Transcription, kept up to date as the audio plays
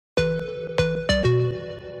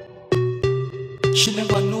She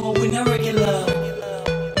never know we not regular.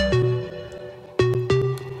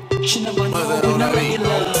 She never know we not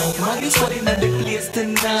regular. Maggie's squatting at the place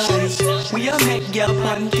tonight. We are make your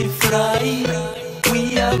panty fly.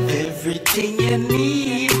 We have everything you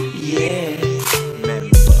need, yeah.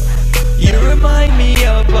 You remind me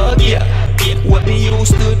of a girl what we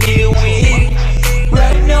used to deal with.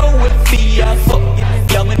 Right now we feel fuck,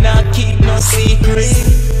 yeah, we not keep no secret.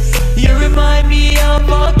 You remind me of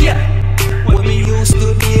a girl what we used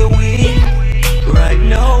to deal with. Right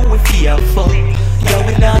now we feel fuck, yeah,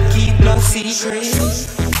 we not keep no secret.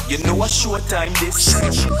 You know a Showtime this.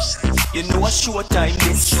 You know a Showtime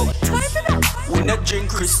this. We not drink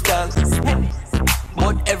crystal,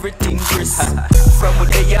 but everything crystal. From where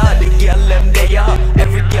they are, the girl them they are.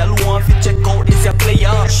 Every girl want to check out is a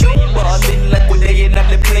player. Ballin' like when they in at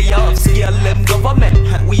the playoffs. Girl them government,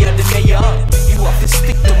 we are the mayor. You have to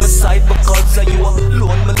stick to my side because you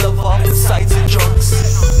alone my love off the sides of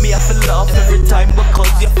drugs. Me have to laugh every time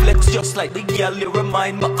because you flex just like the girl you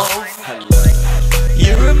remind me of.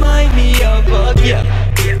 You remind me of a girl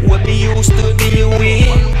what we used to deal with.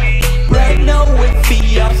 Right now we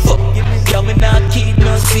feel fuck, yeah, we not keep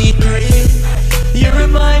no secret. You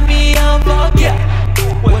remind me of a girl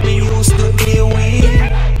what we used to deal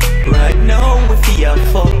with. Right now we feel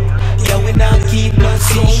fuck, yeah, we not keep no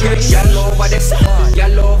secret. Y'all over this,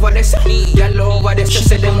 y'all over this, y'all over this. Just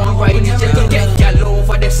say them on right, you take it. Y'all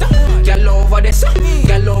over this, y'all over this,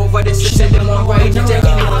 y'all over this. Just say them on right, you take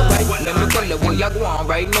it. Let me tell you what y'all go on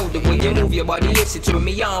right now. The way you move your body, yes, it turn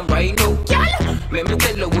me on right now. Let me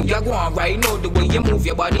tell you what y'all go on right now. The way you move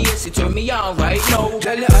your body, yes, it turn me on right now.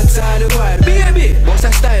 Girl, you outside the wild, baby, what's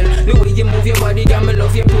that style? The way you move your body, girl, me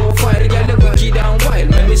love your profile. Girl, you wicked and wild.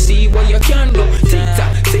 Let me see what you can do. Tick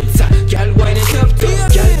tock, girl, wind it up too.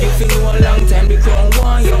 Girl, you feel know a long time the crown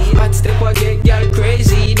want you. Hot step I get, girl,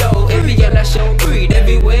 crazy though. Every girl I show breed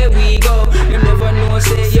everywhere we go. You never know,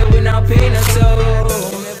 say you we not paying us so.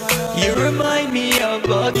 You remind me of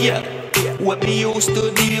a girl what we used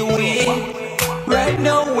to deal with. Right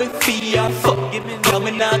now we feel fuck, yeah,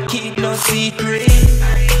 we not keep no secret.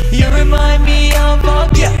 You remind me of a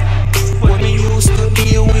girl what we used to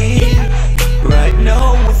deal with. Right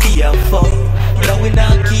now we feel fuck, yeah, we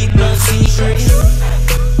not keep no secret.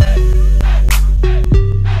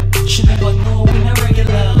 She never know we not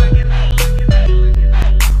regular.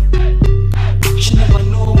 She never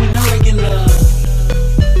know we not regular.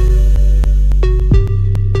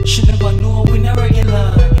 She never know we not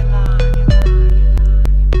regular.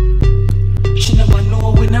 She never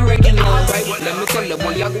know we not regular. Right, let me tell you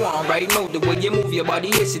what you go on right now. The way you move your body,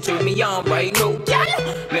 yes, it turn me on right now.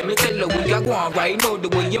 Let me tell you what you go on right now. The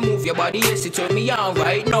way you move your body, yes, it turn me on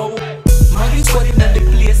right now. Maggie's squatting at the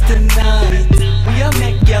place tonight. We are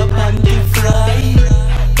make your panty fly.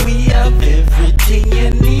 We have everything you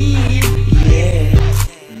need, yeah.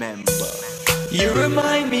 You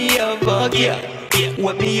remind me of a girl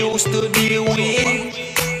what we used to deal with.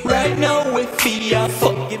 Right now we feel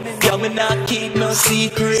fuck, yeah, we not keep no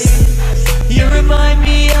secret. You remind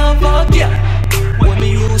me of a girl